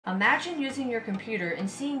Imagine using your computer and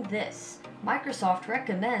seeing this. Microsoft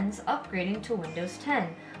recommends upgrading to Windows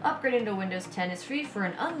 10. Upgrading to Windows 10 is free for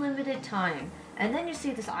an unlimited time. And then you see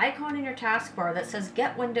this icon in your taskbar that says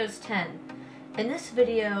Get Windows 10. In this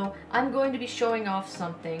video, I'm going to be showing off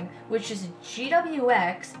something which is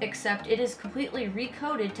GWX, except it is completely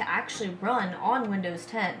recoded to actually run on Windows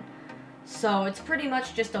 10. So it's pretty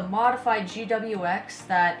much just a modified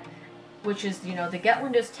GWX which is, the Get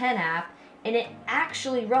Windows 10 app, and it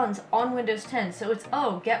actually runs on Windows 10. So it's,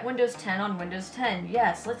 get Windows 10 on Windows 10.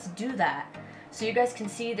 Yes, let's do that. So you guys can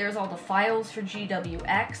see there's all the files for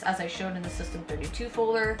GWX as I showed in the System32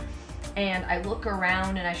 folder. And I look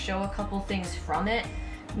around and I show a couple things from it.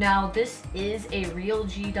 Now this is a real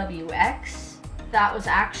GWX that was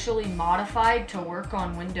actually modified to work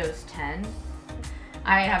on Windows 10.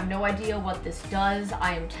 I have no idea what this does.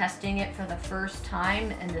 I am testing it for the first time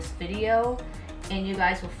in this video, and you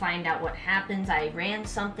guys will find out what happens. I ran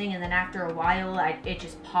something and then after a while it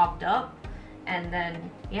just popped up, and then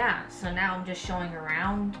yeah, so now I'm just showing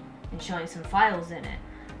around and showing some files in it.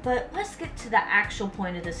 But let's get to the actual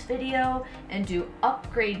point of this video and do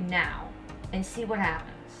upgrade now and see what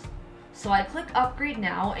happens. So I click upgrade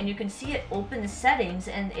now and you can see it open settings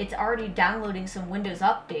and it's already downloading some Windows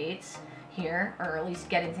updates here, or at least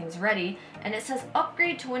getting things ready, and it says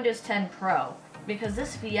upgrade to Windows 10 Pro because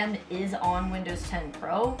this VM is on Windows 10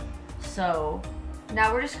 Pro. So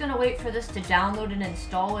now we're just going to wait for this to download and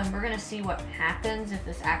install, and we're going to see what happens, if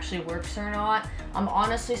this actually works or not. I'm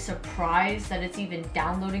honestly surprised that it's even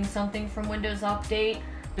downloading something from Windows Update,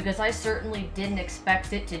 because I certainly didn't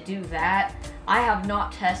expect it to do that. I have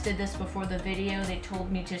not tested this before the video. They told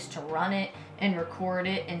me just to run it and record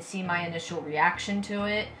it and see my initial reaction to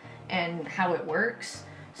it and how it works.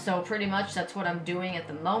 So pretty much that's what I'm doing at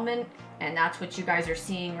the moment, and that's what you guys are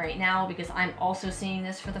seeing right now, because I'm also seeing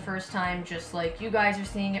this for the first time, just like you guys are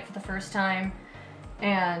seeing it for the first time.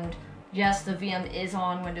 And yes, the VM is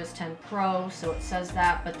on Windows 10 Pro, so it says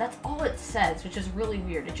that, but that's all it says, which is really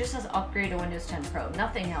weird. It just says upgrade to Windows 10 Pro,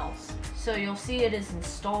 nothing else. So you'll see it is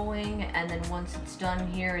installing, and then once it's done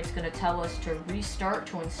here, it's going to tell us to restart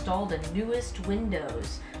to install the newest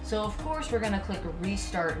Windows. So of course we're going to click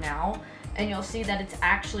restart now, and you'll see that it's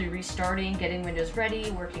actually restarting, getting Windows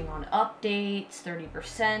ready, working on updates,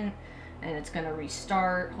 30%, and it's going to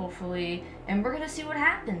restart, hopefully, and we're going to see what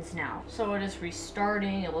happens now. So it is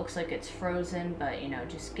restarting. It looks like it's frozen, but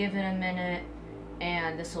just give it a minute,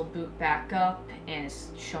 and this will boot back up, and it's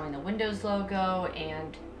showing the Windows logo,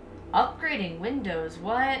 and upgrading Windows.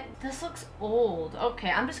 What? This looks old. Okay,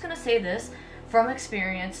 I'm just going to say this. From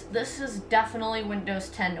experience, this is definitely Windows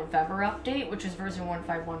 10 November update, which is version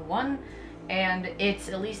 1511, and it's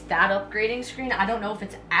at least that upgrading screen. I don't know if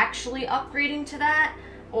it's actually upgrading to that,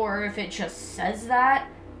 or if it just says that,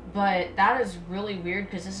 but that is really weird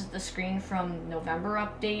because this is the screen from November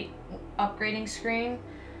update upgrading screen.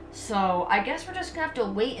 So I guess we're just gonna have to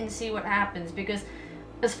wait and see what happens, because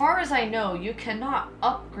as far as I know, you cannot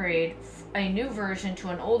upgrade a new version to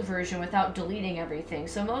an old version without deleting everything.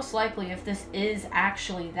 So most likely, if this is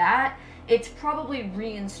actually that, it's probably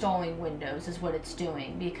reinstalling Windows is what it's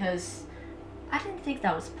doing, because I didn't think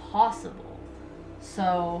that was possible.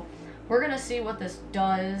 So we're gonna see what this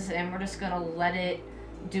does, and we're just gonna let it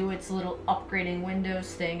do its little upgrading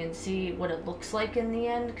Windows thing and see what it looks like in the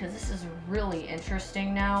end, because this is really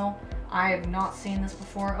interesting now. I have not seen this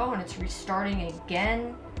before. Oh, and it's restarting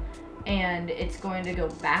again, and it's going to go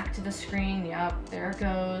back to the screen. Yep, there it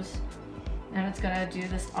goes. And it's gonna do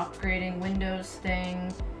this upgrading Windows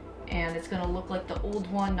thing, and it's gonna look like the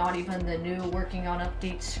old one, not even the new working on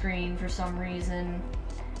update screen for some reason.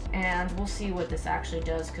 And we'll see what this actually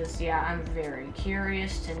does, because yeah, I'm very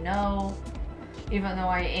curious to know, even though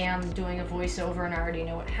I am doing a voiceover and I already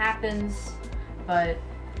know what happens. But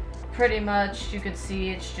pretty much you could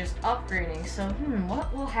see it's just upgrading. So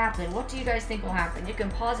what will happen? What do you guys think will happen? You can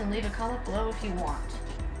pause and leave a comment below if you want.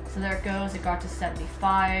 So there it goes. It got to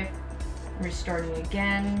 75, restarting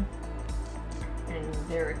again, and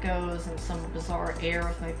there it goes, and some bizarre error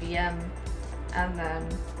with my VM. And then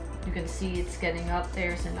you can see it's getting up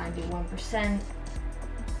there to 91%.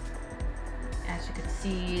 As you can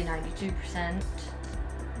see, 92%,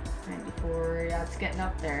 94, yeah, it's getting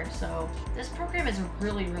up there. So this program is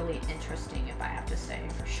really, really interesting, if I have to say,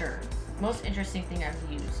 for sure. Most interesting thing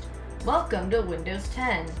I've used. Welcome to Windows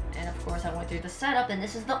 10. And of course I went through the setup, and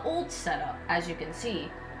this is the old setup, as you can see.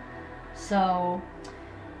 So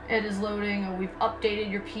it is loading. We've updated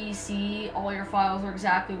your PC. All your files are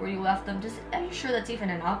exactly where you left them. Are you sure that's even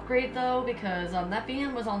an upgrade though? Because that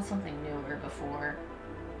VM was on something newer before.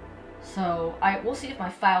 So we'll see if my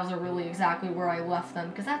files are really exactly where I left them,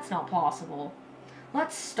 because that's not possible.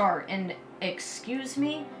 let's start. And excuse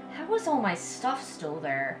me, how is all my stuff still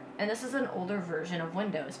there? And this is an older version of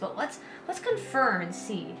Windows, but let's confirm and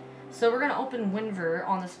see. So we're gonna open WinVer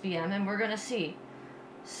on this VM and we're gonna see.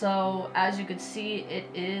 So as you can see, it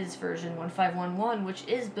is version 1511, which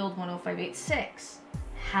is build 10586.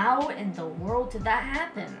 How in the world did that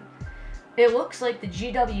happen? It looks like the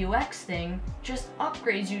GWX thing just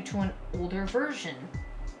upgrades you to an older version.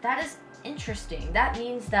 That is interesting. That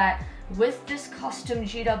means that with this custom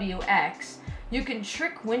GWX, you can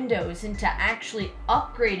trick Windows into actually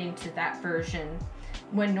upgrading to that version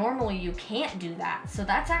when normally you can't do that. So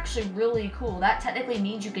that's actually really cool. That technically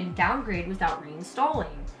means you can downgrade without reinstalling.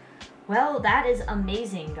 Well, that is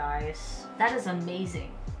amazing, guys. That is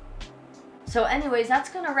amazing. So anyways, that's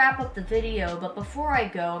going to wrap up the video, but before I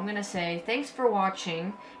go, I'm going to say thanks for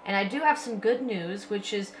watching, and I do have some good news,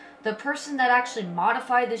 which is the person that actually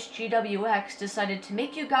modified this GWX decided to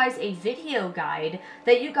make you guys a video guide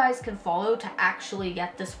that you guys can follow to actually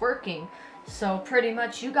get this working. So pretty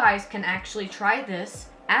much you guys can actually try this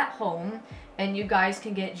at home, and you guys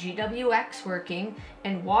can get GWX working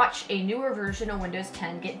and watch a newer version of Windows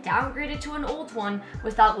 10 get downgraded to an old one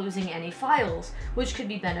without losing any files, which could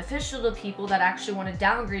be beneficial to people that actually want to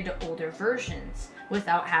downgrade to older versions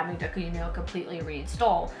without having to, completely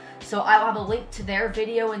reinstall. So I'll have a link to their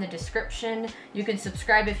video in the description. You can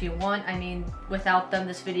subscribe if you want. I mean, without them,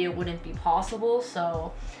 this video wouldn't be possible.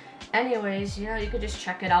 So anyways, you could just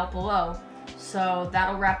check it out below. So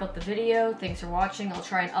that'll wrap up the video. Thanks for watching. I'll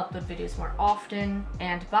try and upload videos more often,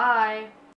 and bye!